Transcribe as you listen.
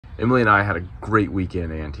Emily and I had a great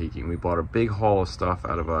weekend antiquing. We bought a big haul of stuff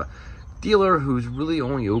out of a dealer who's really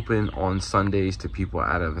only open on Sundays to people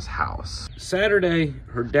out of his house. Saturday,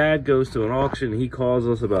 her dad goes to an auction. He calls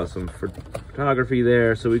us about some photography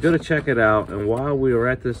there, so we go to check it out. And while we were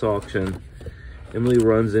at this auction, Emily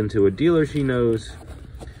runs into a dealer she knows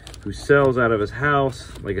who sells out of his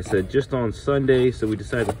house, like I said, just on Sunday. So we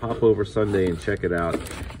decided to pop over Sunday and check it out.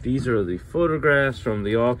 These are the photographs from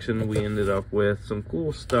the auction we ended up with. Some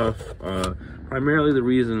cool stuff. Primarily the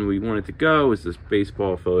reason we wanted to go is this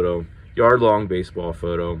baseball photo, yard-long baseball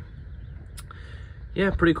photo.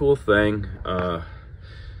 Yeah, pretty cool thing.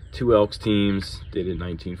 2 Elks teams, dated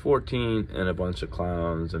 1914, and a bunch of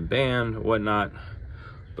clowns and band, whatnot.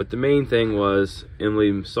 But the main thing was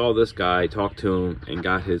Emily saw this guy, talked to him, and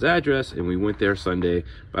got his address, and we went there Sunday.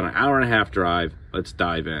 About an hour-and-a-half drive. Let's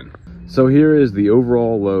dive in. So here is the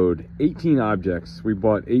overall load. 18 objects. We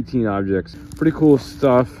bought 18 objects. Pretty cool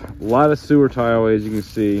stuff. A lot of sewer tile, as you can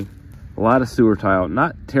see. A lot of sewer tile.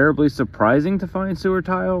 Not terribly surprising to find sewer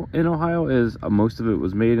tile in Ohio, as most of it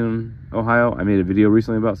was made in Ohio. I made a video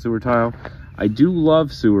recently about sewer tile. I do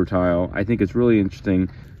love sewer tile. I think it's really interesting.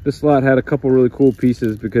 This lot had a couple really cool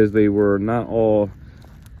pieces because they were not all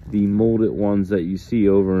the molded ones that you see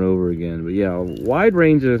over and over again. But yeah, a wide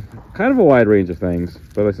range of things,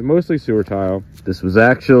 but it's mostly sewer tile. This was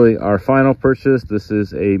actually our final purchase. This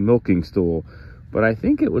is a milking stool, but I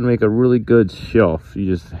think it would make a really good shelf. You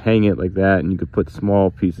just hang it like that, and you could put small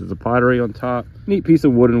pieces of pottery on top. Neat piece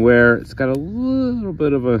of woodenware. It's got a little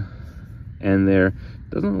bit of a end there.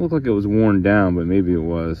 Doesn't look like it was worn down, but maybe it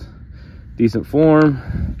was. Decent form.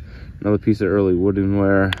 Another piece of early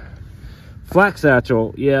woodenware. Flax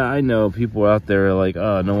satchel. Yeah, I know people out there are like,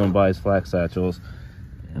 oh, no one buys flax satchels.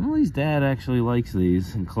 Emily's dad actually likes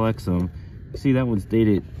these and collects them. See, that one's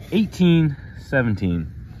dated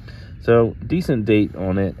 1817. So decent date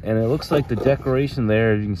on it. And it looks like the decoration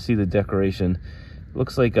there, you can see the decoration,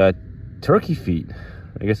 looks like turkey feet.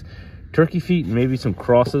 I guess turkey feet and maybe some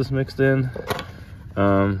crosses mixed in.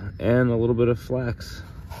 And a little bit of flax.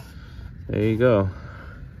 There you go.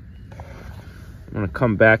 I'm gonna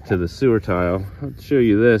come back to the sewer tile. I'll show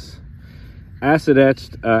you this. Acid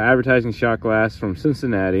etched advertising shot glass from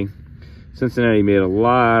Cincinnati. Cincinnati made a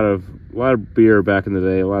lot of beer back in the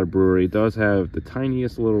day, a lot of brewery. It does have the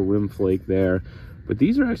tiniest little rim flake there, but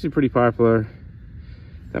these are actually pretty popular.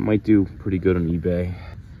 That might do pretty good on eBay.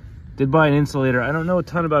 Did buy an insulator. I don't know a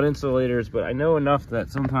ton about insulators, but I know enough that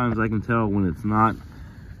sometimes I can tell when it's not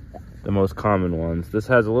the most common ones. This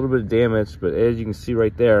has a little bit of damage, but as you can see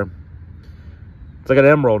right there, it's like an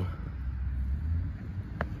emerald.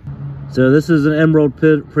 So this is an emerald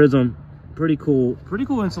prism. Pretty cool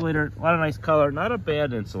insulator. A lot of nice color. Not a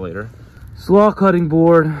bad insulator. Slaw cutting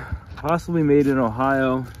board, possibly made in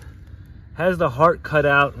Ohio. Has the heart cut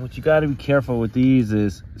out. What you got to be careful with these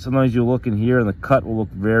is sometimes you'll look in here and the cut will look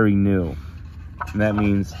very new, and that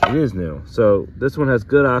means it is new. So this one has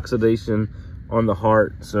good oxidation on the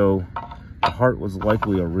heart, so the heart was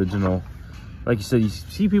likely original. Like you said, you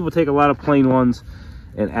see people take a lot of plain ones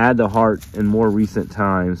and add the heart in more recent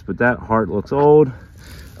times, but that heart looks old.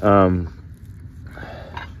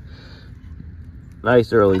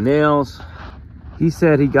 Nice early nails. He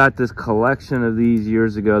said he got this collection of these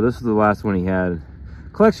years ago. This was the last one he had.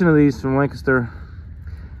 Collection of these from Lancaster.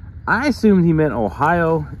 I assumed he meant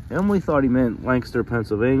Ohio. Emily thought he meant Lancaster,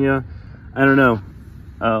 Pennsylvania. I don't know.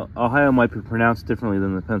 Ohio might be pronounced differently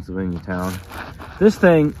than the Pennsylvania town. This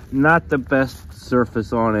thing, not the best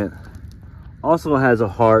surface on it. Also has a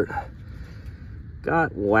heart.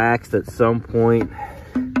 Got waxed at some point.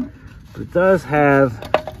 But it does have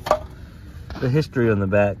the history on the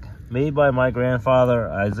back. Made by my grandfather,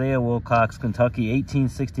 Isaiah Wilcox, Kentucky,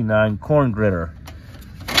 1869, corn gritter.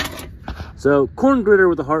 So, corn gritter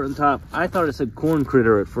with the heart on top. I thought it said corn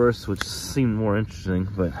critter at first, which seemed more interesting,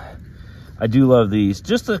 but I do love these.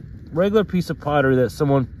 Just a regular piece of pottery that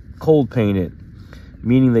someone cold painted,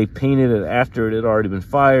 meaning they painted it after it had already been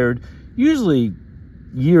fired, usually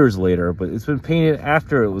years later, but it's been painted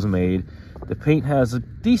after it was made. The paint has a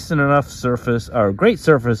decent enough surface, or great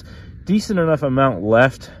surface, decent enough amount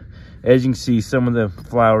left. As you can see, some of the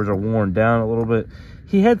flowers are worn down a little bit.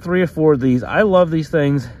 He had 3 or 4 of these. I love these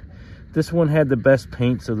things. This one had the best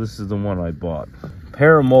paint, so this is the one I bought.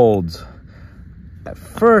 Pair of molds. At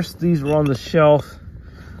first, these were on the shelf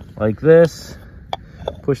like this,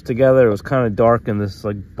 pushed together. It was kind of dark in this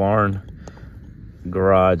like barn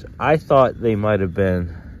garage. I thought they might have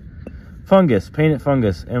been fungus, painted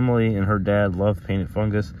fungus. Emily and her dad love painted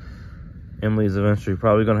fungus. Emily's eventually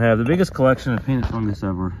probably going to have the biggest collection of painted fungus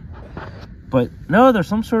ever. But no, there's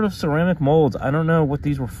some sort of ceramic molds. I don't know what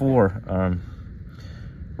these were for.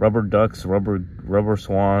 rubber ducks, rubber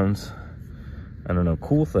swans. I don't know,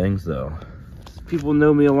 cool things though. People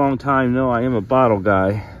know me a long time know I am a bottle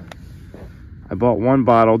guy. I bought one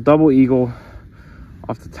bottle, Double Eagle.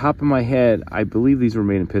 Off the top of my head, I believe these were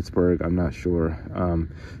made in Pittsburgh. I'm not sure.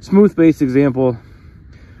 Smooth base example.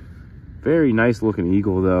 Very nice looking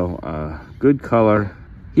eagle though. Good color.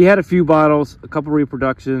 He had a few bottles, a couple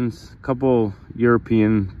reproductions, a couple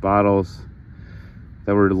European bottles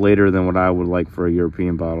that were later than what I would like for a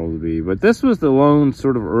European bottle to be. But this was the lone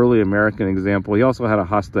sort of early American example. He also had a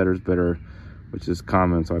Hostetter's bitter, which is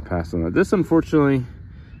common, so I passed on that. This unfortunately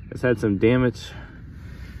has had some damage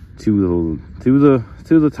to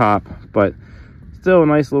the top, but still a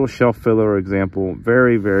nice little shelf filler example.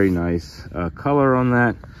 Very, very nice color on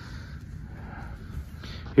that.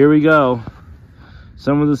 Here we go.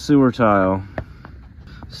 Some of the sewer tile.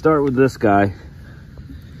 Start with this guy.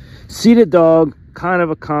 Seated dog, kind of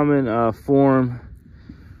a common form.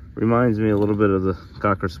 Reminds me a little bit of the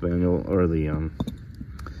Cocker Spaniel, or the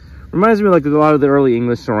reminds me like a lot of the early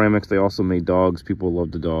English ceramics. They also made dogs. People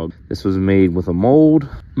loved the dog. This was made with a mold.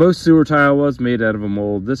 Most sewer tile was made out of a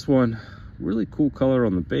mold. This one, really cool color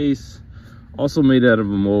on the base. Also made out of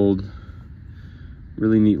a mold.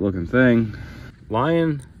 Really neat looking thing.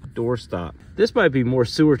 Lion doorstop. This might be more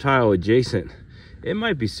sewer tile adjacent. It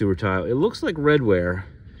might be sewer tile. It looks like redware.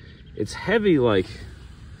 It's heavy like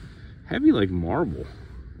marble.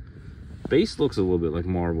 Base looks a little bit like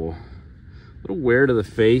marble. Little wear to the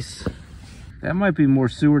face. That might be more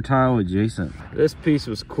sewer tile adjacent. This piece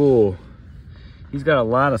was cool. He's got a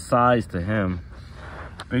lot of size to him.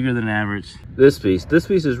 Bigger than average. This piece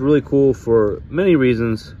is really cool for many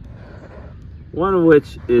reasons. One of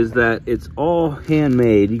which is that it's all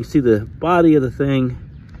handmade. You can see the body of the thing,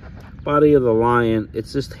 body of the lion.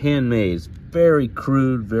 It's just handmade. It's very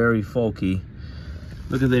crude, very folky.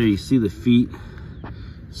 Look at there, you see the feet.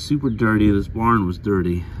 Super dirty. This barn was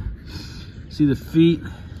dirty. See the feet,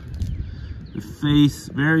 the face,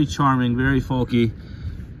 very charming, very folky.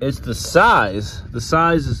 It's the size. The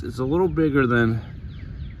size is a little bigger than,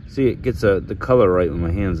 see, it gets the color right when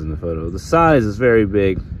my hand's in the photo. The size is very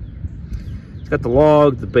big. It's got the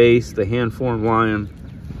log, the base, the hand-formed lion.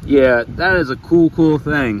 Yeah, that is a cool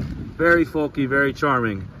thing. Very folky, very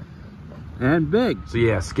charming, and big. So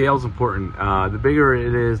yeah, scale's important. The bigger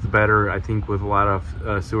it is, the better, I think, with a lot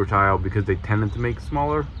of sewer tile, because they tended to make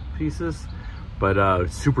smaller pieces. But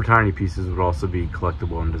super tiny pieces would also be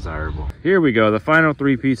collectible and desirable. Here we go, the final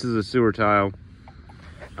 3 pieces of sewer tile.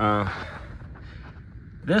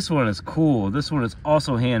 This one is cool. This one is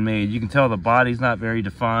also handmade. You can tell the body's not very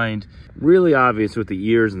defined. Really obvious with the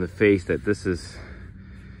ears and the face that this is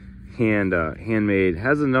handmade.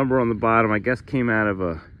 Has a number on the bottom. I guess came out of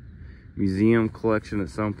a museum collection at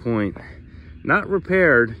some point. Not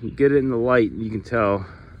repaired. You get it in the light, you can tell.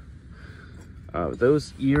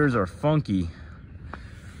 Those ears are funky.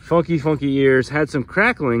 Funky ears. Had some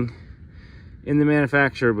crackling in the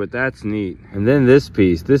manufacture, but that's neat. And then this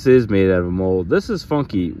piece, this is made out of a mold. This is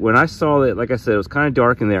funky. When I saw it, like I said, it was kind of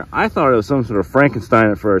dark in there. I thought it was some sort of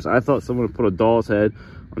Frankenstein at first. I thought someone put a doll's head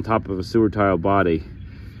on top of a sewer tile body.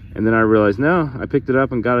 And then I realized, no, I picked it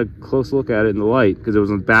up and got a close look at it in the light, because it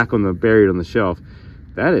was buried on the shelf.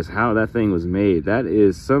 That is how that thing was made. That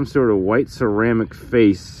is some sort of white ceramic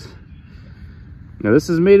face. Now this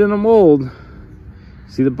is made in a mold.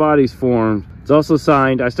 See the body's formed. It's also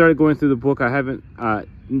signed. I started going through the book. I haven't,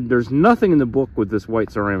 there's nothing in the book with this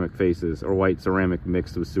white ceramic faces or white ceramic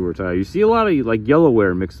mixed with sewer tile. You see a lot of like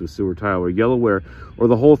yellowware mixed with sewer tile, or yellowware, or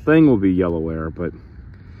the whole thing will be yellowware, but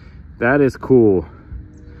that is cool.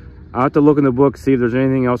 I'll have to look in the book, see if there's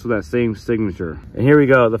anything else with that same signature. And here we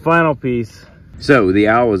go, the final piece. So the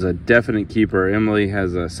owl is a definite keeper. Emily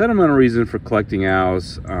has a sentimental reason for collecting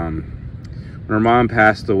owls. When her mom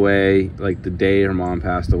passed away, like the day her mom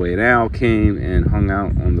passed away, an owl came and hung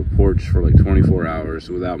out on the porch for like 24 hours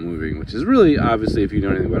without moving, which is really, obviously, if you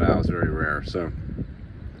know anything about owls, very rare. So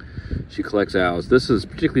she collects owls. This is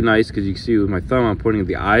particularly nice because you can see with my thumb I'm pointing,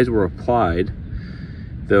 the eyes were applied.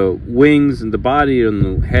 The wings and the body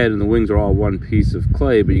and the head and the wings are all one piece of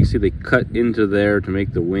clay, but you can see they cut into there to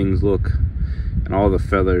make the wings look, and all the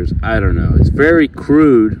feathers. I don't know. It's very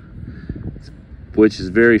crude, which is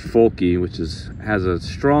very folky, which has a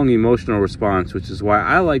strong emotional response, which is why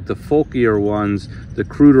I like the folkier ones, the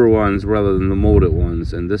cruder ones, rather than the molded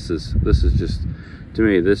ones. And this is just, to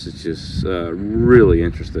me, this is just really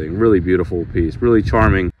interesting, really beautiful piece, really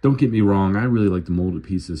charming. Don't get me wrong, I really like the molded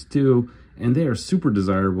pieces too, and they are super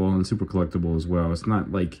desirable and super collectible as well. It's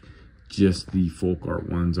not like just the folk art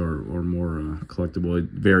ones are more collectible. It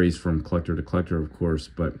varies from collector to collector, of course,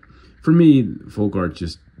 but for me, folk art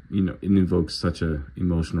just you know, it invokes such a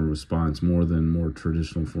emotional response more than more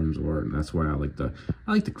traditional forms of art, and that's why I like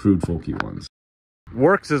the crude folky ones.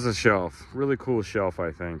 Works as a shelf, really cool shelf,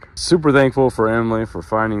 I think. Super thankful for Emily for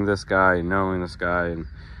finding this guy and knowing this guy, and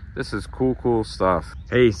this is cool stuff.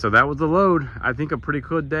 Hey, so that was the load. I think a pretty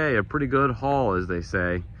good day, a pretty good haul, as they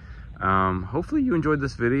say. Hopefully you enjoyed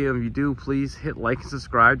this video. If you do, please hit like and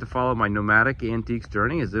subscribe to follow my nomadic antiques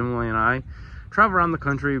journey as Emily and I travel around the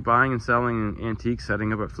country buying and selling antiques,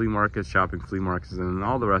 setting up at flea markets, shopping flea markets, and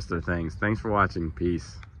all the rest of the things. Thanks for watching.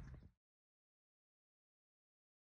 Peace.